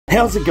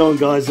How's it going,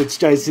 guys? It's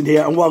Jason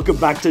here, and welcome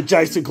back to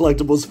Jayson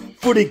Collectables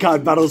Footy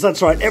Card Battles.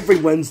 That's right, every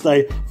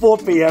Wednesday, 4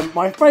 PM,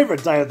 my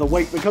favourite day of the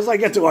week, because I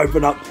get to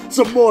open up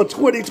some more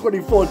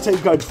 2024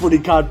 Teamcoach Footy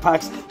Card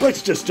packs.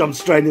 Let's just jump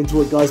straight into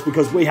it, guys,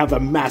 because we have a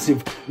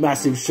massive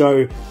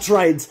show.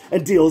 Trades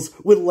and deals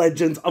with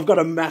legends. I've got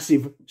a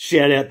massive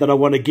shout-out that I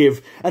want to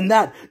give, and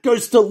that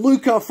goes to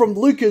Luca from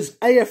Luca's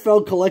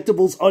Afl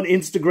Collectables on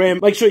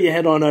Instagram. Make sure you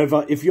head on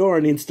over, if you're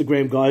on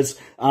Instagram, guys,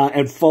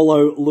 and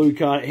follow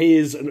Luca. He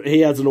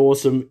has an awesome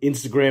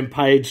Instagram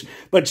page,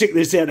 but check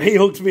this out. He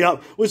hooked me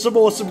up with some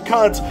awesome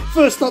cards.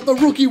 First up, the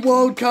rookie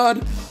wild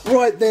card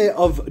right there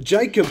of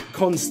Jacob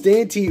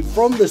Constanti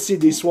from the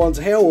Sydney Swans.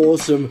 How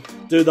awesome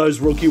do those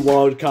rookie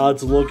wild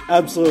cards look?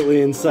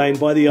 Absolutely insane,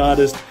 by the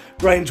artist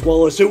Grange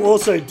Wallace, who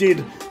also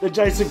did the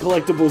Jayson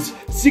Collectables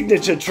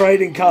signature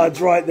trading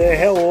cards right there.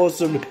 How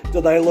awesome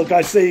do they look?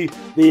 I see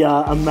the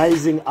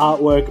amazing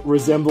artwork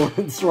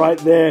resemblance right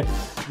there.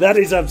 That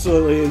is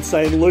absolutely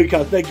insane.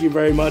 Luca, thank you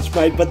very much,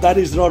 mate. But that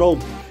is not all.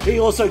 He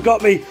also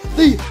got me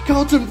the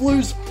Carlton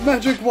Blues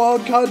Magic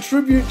Wildcard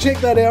Tribute. Check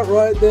that out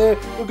right there.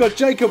 We've got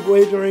Jacob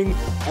Wiedering,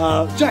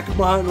 Jack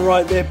Martin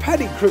right there,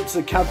 Paddy Cripps,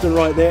 the captain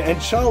right there, and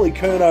Charlie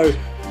Curnow.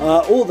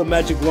 All the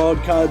Magic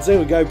Wildcards. There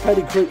we go.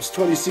 Paddy Cripps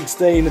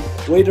 2016,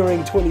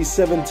 Wiedering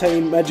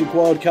 2017, Magic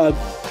Wildcard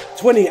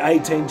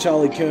 2018,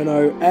 Charlie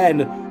Curnow,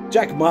 and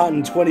Jack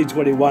Martin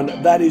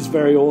 2021. That is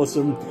very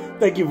awesome.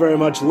 Thank you very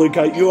much,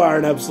 Luca. You are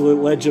an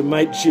absolute legend,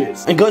 mate.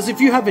 Cheers. And guys,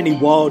 if you have any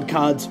wild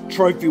cards,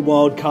 trophy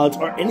wild cards,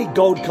 or any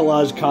gold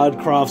collage card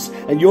crafts,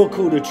 and you're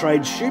cool to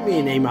trade, shoot me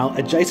an email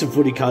at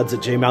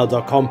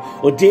jasonfootycards@gmail.com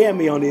or DM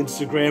me on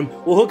Instagram.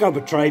 We'll hook up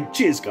a trade.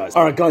 Cheers, guys.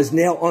 All right, guys,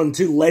 now on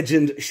to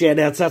legend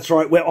shoutouts. That's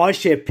right, where I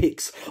share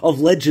pics of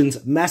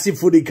legends' massive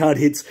footy card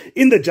hits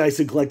in the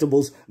Jayson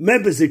Collectables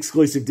members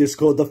exclusive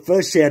Discord. The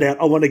first shout out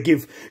I want to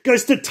give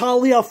goes to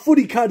Talia,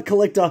 Footy Card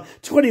Collector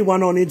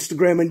 21 on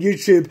Instagram and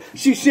YouTube.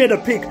 She shared a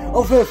pic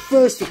of her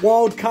first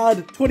wild card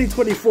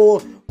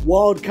 2024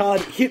 wild card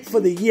hit for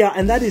the year,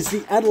 and that is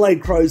the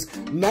Adelaide Crows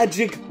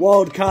Magic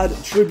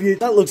Wildcard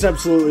Tribute. That looks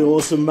absolutely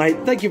awesome, mate.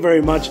 Thank you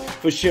very much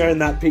for sharing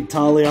that pic,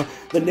 Talia.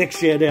 The next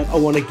shout out I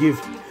want to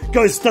give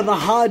goes to the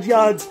Hard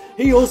Yards.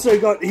 He also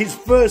got his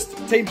first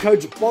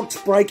Teamcoach box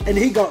break, and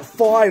he got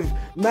 5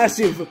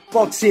 massive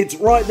box hits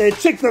right there.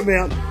 Check them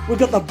out. We've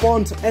got the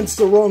Bont and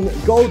Sarong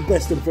Gold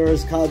Best and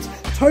Fairest cards.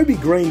 Toby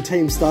Green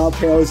Team Star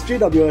Powers.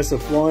 GWS are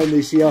flying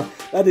this year.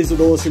 That is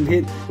an awesome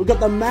hit. We've got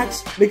the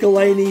Max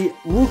Michelini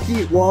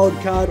Rookie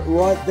Wildcard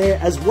right there,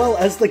 as well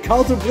as the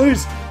Carlton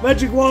Blues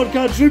Magic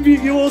Wildcard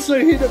Tribute. You also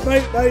hit it,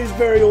 mate. That is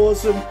very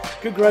awesome.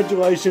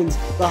 Congratulations,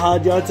 the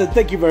Hard Yards, and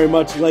thank you very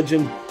much,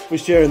 legend, for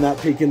sharing that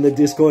pic in the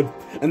Discord.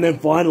 And then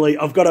finally,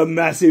 I've got a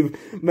massive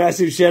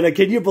shout out.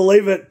 Can you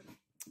believe it?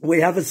 We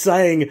have a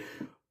saying.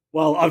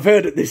 Well, I've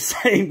heard this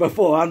saying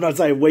before. I'm not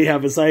saying we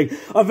have a saying.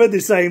 I've heard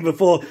this saying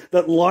before,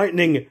 that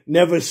lightning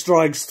never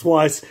strikes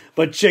twice.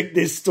 But check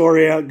this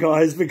story out,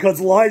 guys,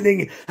 because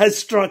lightning has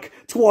struck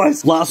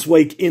twice. Last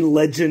week in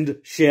legend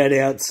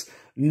shoutouts,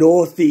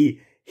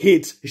 Northy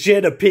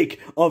shared a pic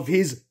of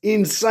his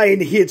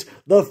insane hit,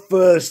 the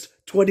first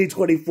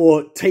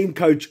 2024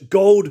 Teamcoach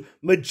Gold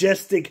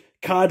Majestic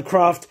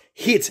Cardcraft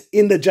hit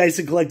in the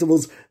Jayson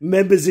Collectables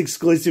members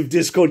exclusive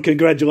Discord.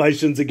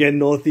 Congratulations again,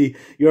 Northy.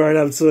 You're an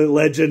absolute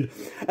legend.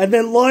 And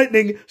then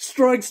lightning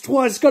strikes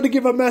twice. Got to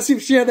give a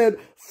massive shout out.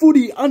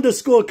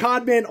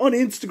 Footy_Cardman on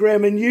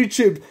Instagram and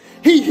YouTube.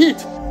 He hit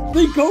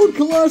the gold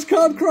collage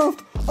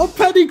cardcraft of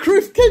Paddy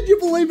Cripps. Can you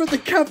believe it? The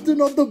captain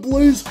of the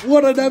Blues.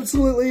 What an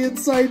absolutely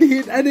insane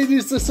hit. And it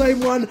is the same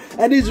one.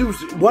 And it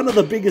is one of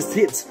the biggest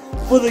hits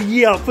for the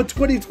year for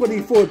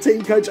 2024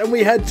 Teamcoach. And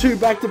we had 2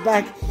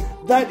 back-to-back.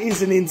 That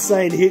is an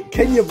insane hit.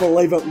 Can you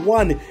believe it?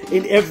 1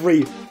 in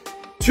every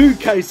 2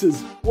 cases,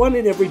 1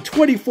 in every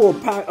 24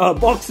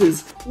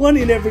 boxes, 1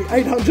 in every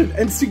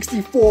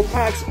 864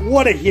 packs.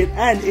 What a hit.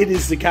 And it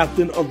is the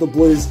captain of the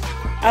Blues.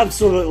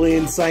 Absolutely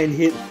insane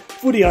hit.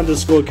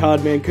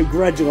 Footy_Cardman,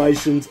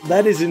 congratulations.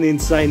 That is an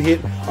insane hit.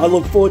 I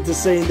look forward to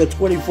seeing the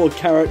 24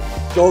 karat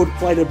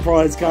gold-plated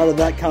prize card of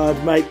that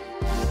card, mate.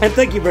 And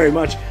thank you very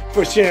much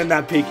for sharing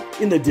that pic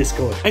in the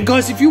Discord. And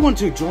guys, if you want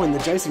to join the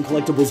Jayson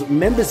Collectables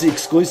members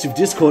exclusive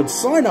Discord,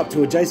 sign up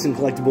to a Jayson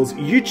Collectables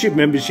YouTube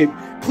membership,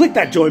 click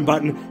that join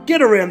button,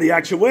 get around the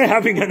action. We're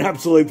having an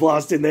absolute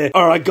blast in there.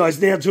 All right, guys,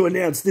 now to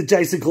announce the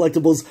Jayson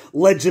Collectables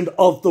Legend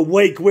of the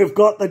Week. We've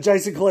got the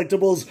Jayson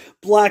Collectables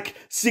Black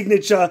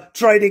Signature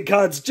Trading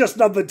Cards, just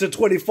numbered to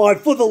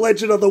 25 for the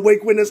Legend of the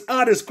Week winners.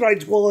 Artist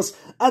Grange Wallace,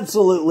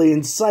 absolutely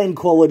insane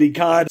quality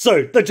card.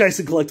 So, the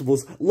Jayson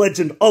Collectables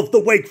Legend of the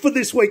Week for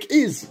this week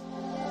is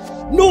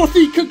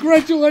Northy.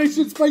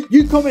 Congratulations, mate.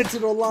 You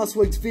commented on last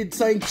week's vid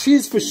saying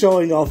cheers for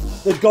showing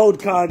off the gold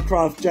card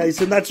craft,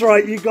 Jason. That's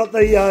right, you got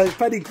the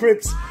Paddy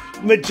Cripps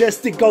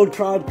Majestic Gold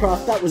Card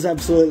Craft. That was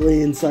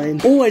absolutely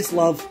insane. Always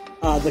love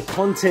the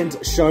content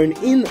shown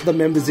in the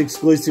members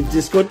exclusive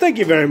Discord. Thank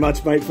you very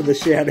much, mate, for the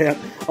shout out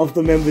of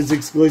the members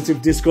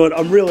exclusive Discord.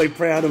 I'm really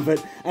proud of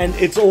it. And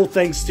it's all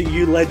thanks to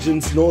you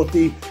legends,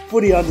 Northy,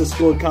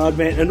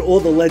 Footy_Cardman, and all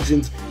the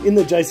legends in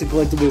the Jayson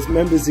Collectables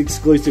members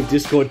exclusive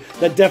Discord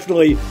that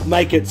definitely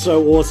make it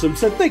so awesome.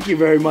 So thank you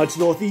very much,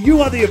 Northy.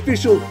 You are the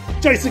official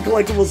Jayson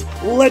Collectables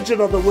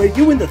Legend of the Week.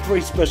 You win the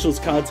 3 specials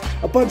cards,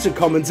 a bunch of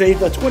commons,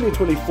 either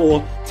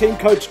 2024 Team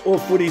Coach or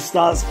Footy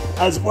Stars,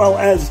 as well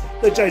as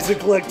the Jayson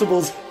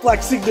Collectables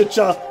Black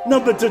Signature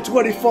number to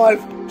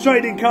 25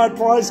 trading card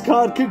prize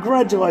card.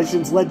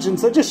 Congratulations,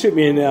 legends. So just shoot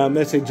me a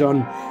message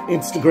on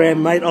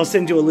Instagram, mate. I'll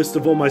send you a list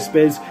of all my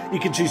spares. You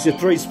can choose your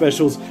 3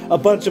 specials, a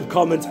bunch of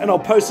comments, and I'll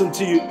post them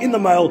to you in the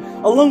mail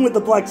along with the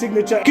Black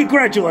Signature.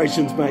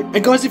 Congratulations, mate.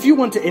 And guys, if you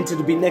want to enter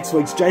to be next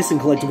week's Jayson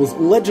Collectables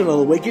Legend of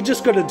the Week, you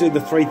just got to do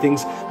the 3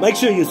 things. Make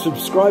sure you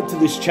subscribe to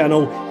this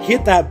channel,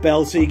 hit that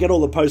bell so you get all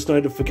the post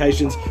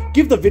notifications,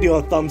 give the video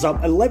a thumbs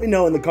up, and let me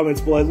know in the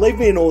comments below. Leave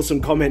me an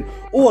awesome comment,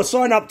 or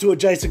sign up to a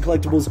Jayson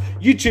Collectables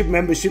YouTube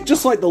membership,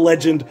 just like the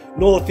legend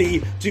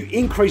Northy, to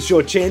increase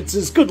your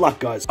chances. Good luck,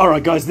 guys.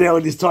 Alright guys, now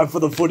it is time for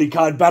the footy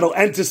card battle,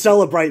 and to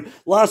celebrate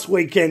last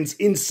weekend's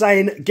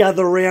insane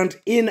gather round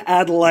in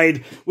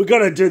Adelaide, we're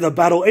going to do the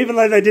battle. Even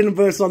though they didn't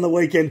verse on the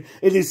weekend,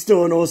 it is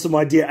still an awesome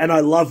idea, and I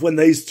love when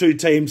these 2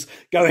 teams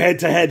go head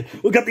to head.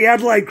 We've got the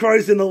Adelaide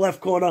Crows in the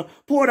left corner,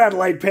 Port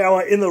Adelaide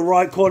Power in the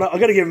right corner. I've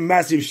got to give a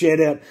massive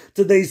shout out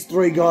to these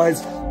 3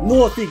 guys.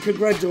 Northy,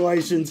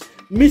 congratulations.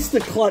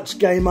 Mr. Clutch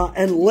Gamer,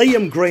 and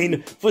Liam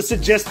Green for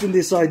suggesting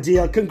this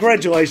idea.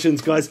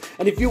 Congratulations, guys.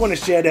 And if you want to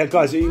shout out,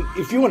 guys,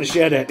 if you want to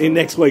shout out in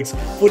next week's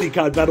footy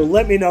card battle,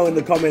 let me know in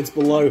the comments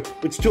below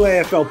which 2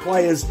 AFL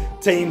players,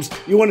 teams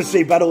you want to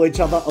see battle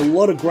each other. A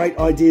lot of great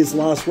ideas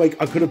last week.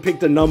 I could have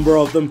picked a number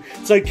of them.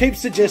 So keep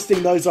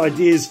suggesting those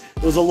ideas.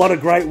 There was a lot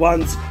of great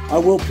ones. I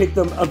will pick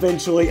them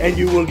eventually, and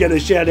you will get a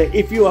shout out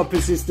if you are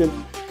persistent.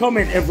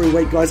 Comment every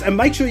week, guys, and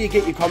make sure you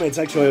get your comments.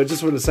 Actually, I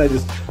just want to say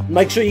this.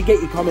 Make sure you get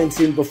your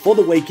comments in before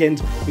the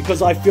weekend,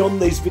 because I film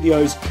these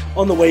videos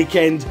on the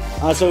weekend.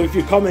 So if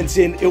your comments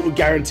in, it will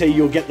guarantee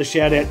you'll get the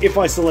shout out if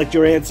I select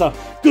your answer.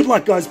 Good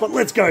luck, guys, but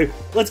let's go.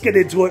 Let's get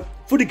into it.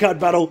 Footy card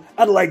battle,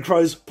 Adelaide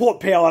Crows, Port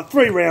Power,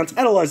 3 rounds,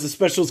 analyze the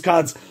specials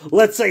cards.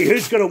 Let's see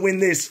who's going to win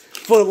this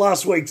for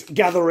last week's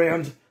gather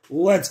round.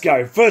 Let's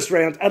go. First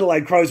round,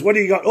 Adelaide Crows. What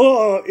do you got?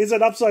 Oh, is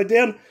it upside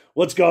down?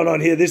 What's going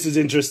on here? This is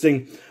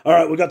interesting. All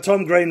right, we've got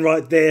Tom Green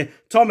right there.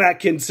 Tom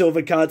Atkins,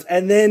 silver cards.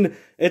 And then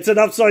it's an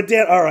upside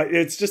down. All right,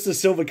 it's just the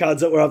silver cards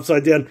that were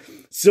upside down.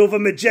 Silver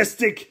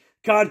Majestic,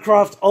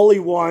 Cardcraft, Ollie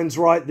Wines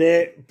right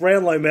there.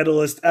 Brownlow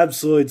medalist,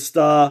 absolute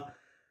star.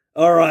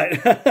 All right.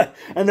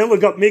 And then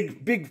we've got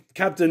big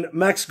captain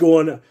Max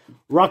Gawn,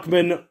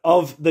 Ruckman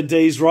of the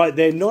D's right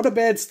there. Not a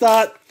bad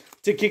start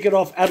to kick it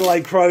off.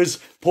 Adelaide Crows,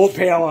 Port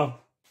Power.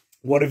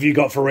 What have you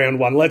got for round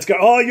 1? Let's go.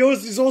 Oh,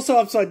 yours is also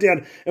upside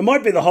down. It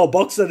might be the whole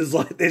box that is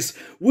like this.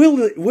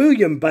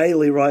 William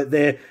Bailey right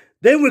there.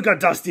 Then we've got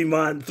Dusty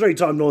Martin,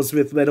 3-time Norm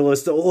Smith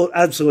medalist,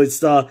 absolute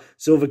star,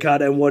 silver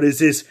card. And what is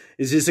this?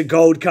 Is this a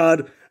gold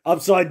card?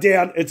 Upside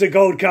down. It's a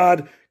gold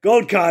card.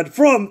 Gold card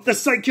from the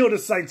St Kilda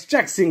Saints.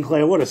 Jack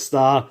Sinclair, what a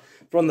star.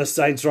 From the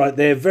Saints right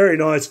there. Very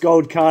nice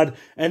gold card.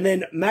 And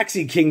then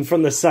Maxi King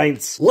from the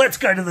Saints. Let's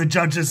go to the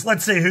judges.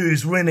 Let's see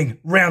who's winning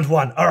round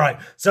 1. All right.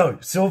 So,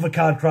 silver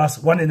card cross,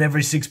 1 in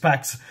every 6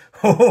 packs.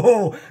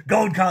 Oh,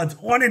 gold cards,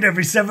 1 in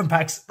every 7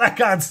 packs. That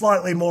card's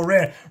slightly more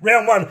rare.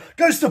 Round 1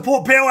 goes to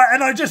Port Power,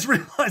 and I just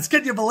realised,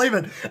 can you believe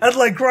it?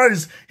 Adelaide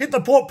Crows hit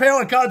the Port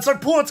Power card, so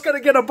Port's going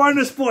to get a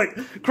bonus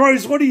point.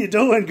 Crows, what are you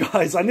doing,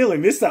 guys? I nearly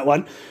missed that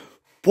one.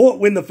 Port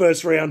win the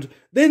first round.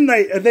 Then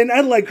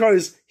Adelaide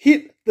Crows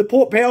hit the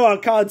Port Power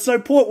card, so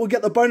Port will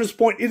get the bonus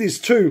point. It is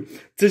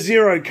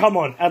 2-0. Come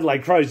on,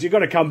 Adelaide Crows, you've got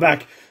to come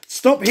back.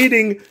 Stop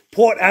hitting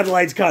Port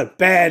Adelaide's card.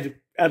 Bad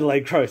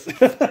Adelaide Crows.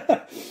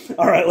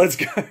 All right, let's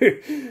go.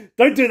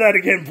 Don't do that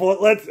again, Port.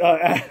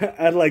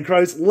 Adelaide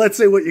Crows. Let's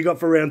see what you got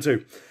for round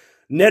 2.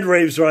 Ned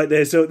Reeves right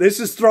there. So this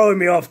is throwing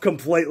me off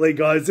completely,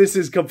 guys. This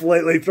is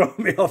completely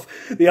throwing me off.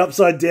 The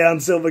upside down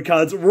silver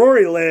cards.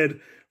 Rory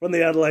Laird from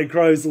the Adelaide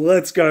Crows.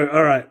 Let's go.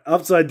 All right,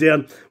 upside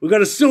down. We've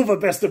got a silver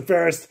best and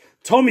fairest.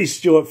 Tommy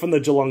Stewart from the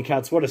Geelong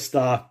Cats. What a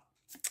star.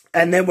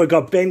 And then we've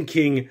got Ben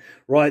King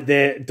right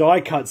there.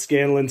 Die-cut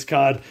Scanlon's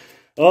card.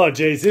 Oh,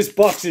 geez. This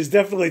box is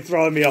definitely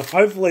throwing me off.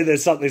 Hopefully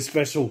there's something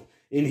special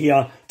in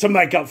here to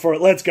make up for it.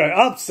 Let's go.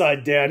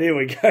 Upside down. Here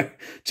we go.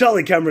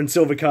 Charlie Cameron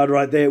silver card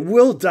right there.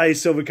 Will Day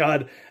silver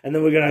card. And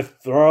then we're going to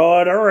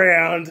throw it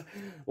around.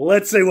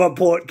 Let's see what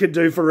Port can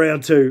do for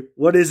round 2.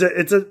 What is it?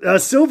 It's a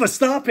Silver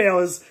Star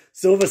Powers.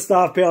 Silver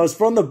Star Powers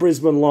from the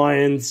Brisbane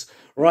Lions.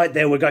 Right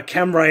there, we've got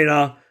Cam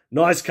Rayner.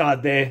 Nice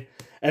card there.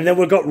 And then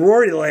we've got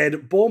Rory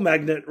Laird, ball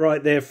magnet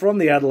right there from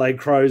the Adelaide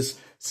Crows.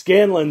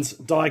 Scanlon's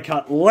die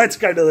cut. Let's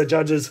go to the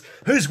judges.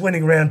 Who's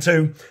winning round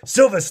 2?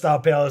 Silver Star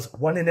Powers,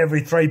 1 in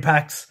every 3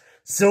 packs.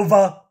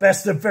 Silver,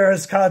 best and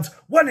fairest cards,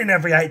 1 in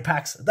every 8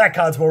 packs. That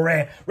card's more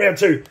rare. Round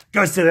 2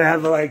 goes to the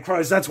Adelaide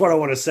Crows. That's what I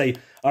want to see.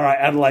 All right,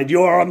 Adelaide,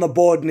 you are on the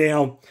board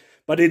now,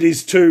 but it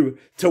is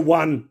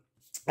 2-1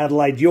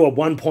 Adelaide, you are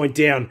 1 point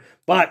down,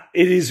 but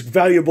it is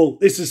valuable.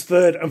 This is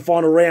third and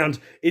final round.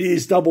 It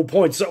is double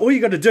points. So all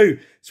you got to do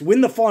is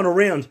win the final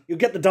round. You'll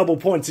get the double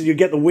points and you'll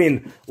get the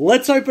win.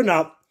 Let's open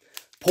up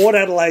Port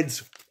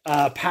Adelaide's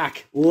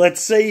pack.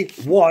 Let's see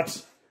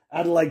what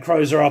Adelaide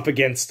Crows are up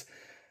against.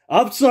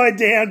 Upside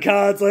down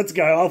cards. Let's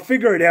go. I'll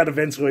figure it out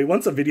eventually.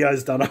 Once the video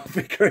is done, I'll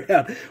figure it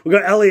out. We've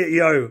got Elliot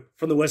Yeo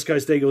from the West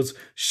Coast Eagles.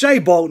 Shea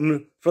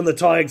Bolton from the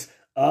Tigers.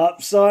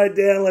 Upside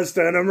down. Let's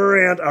turn them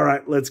around. All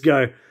right, let's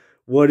go.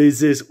 What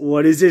is this?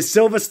 What is this?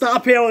 Silver Star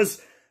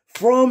Powers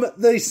from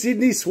the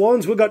Sydney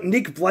Swans. We've got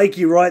Nick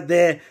Blakey right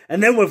there.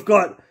 And then we've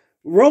got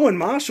Rowan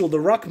Marshall, the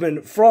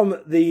ruckman from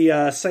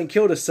the St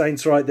Kilda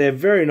Saints right there.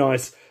 Very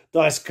nice.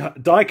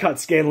 Die-cut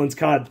Scanlon's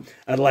card.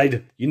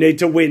 Adelaide, you need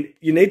to win.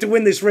 You need to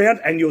win this round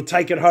and you'll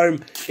take it home.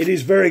 It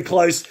is very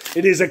close.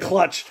 It is a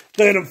clutch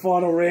third and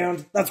final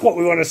round. That's what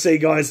we want to see,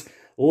 guys.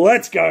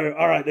 Let's go.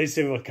 All right, these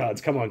silver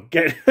cards. Come on,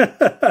 get.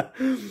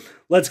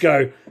 Let's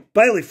go.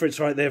 Bailey Fritz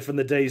right there from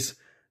the Ds.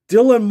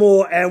 Dylan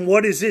Moore, and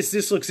what is this?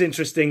 This looks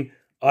interesting.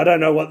 I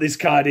don't know what this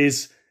card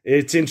is.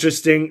 It's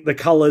interesting. The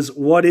colours.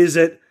 What is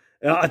it?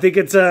 I think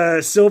it's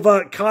a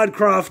silver card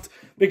craft.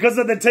 Because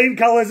of the team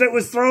colours, it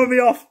was throwing me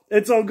off.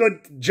 It's all good.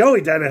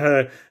 Joey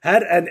Danaher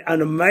had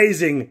an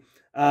amazing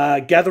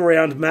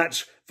gather-round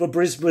match for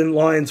Brisbane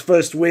Lions'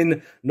 first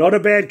win. Not a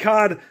bad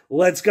card.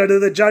 Let's go to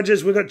the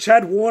judges. We've got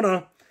Chad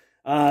Warner,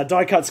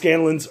 die-cut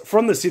Scanlons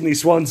from the Sydney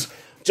Swans.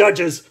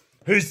 Judges,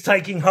 who's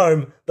taking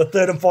home the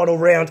third and final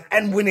round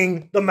and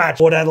winning the match.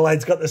 Port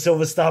Adelaide's got the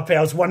Silver Star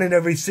Powers, 1 in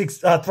every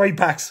 3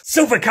 packs.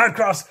 Silver Card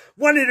Crafts,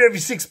 1 in every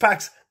 6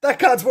 packs. That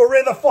card's were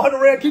rare the final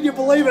round, can you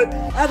believe it?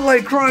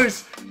 Adelaide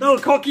Crows, they were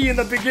cocky in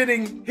the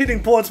beginning,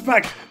 hitting Port's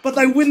pack, but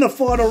they win the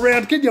final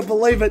round, can you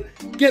believe it?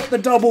 Get the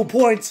double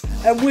points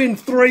and win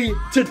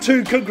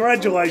 3-2.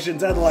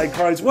 Congratulations, Adelaide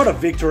Crows, what a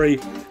victory.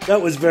 That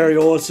was very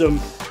awesome.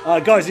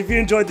 Guys, if you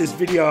enjoyed this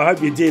video, I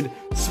hope you did.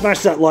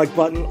 Smash that like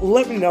button.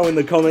 Let me know in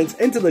the comments.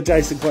 Enter the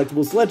Jayson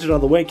Collectables Legend of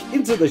the Week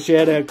into the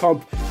shout-out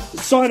comp.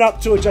 Sign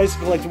up to a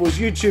Jayson Collectables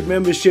YouTube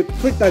membership.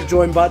 Click that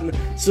join button.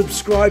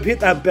 Subscribe. Hit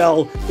that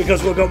bell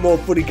because we've got more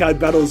footy card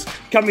battles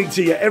coming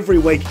to you every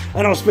week.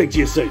 And I'll speak to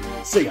you soon.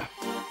 See ya.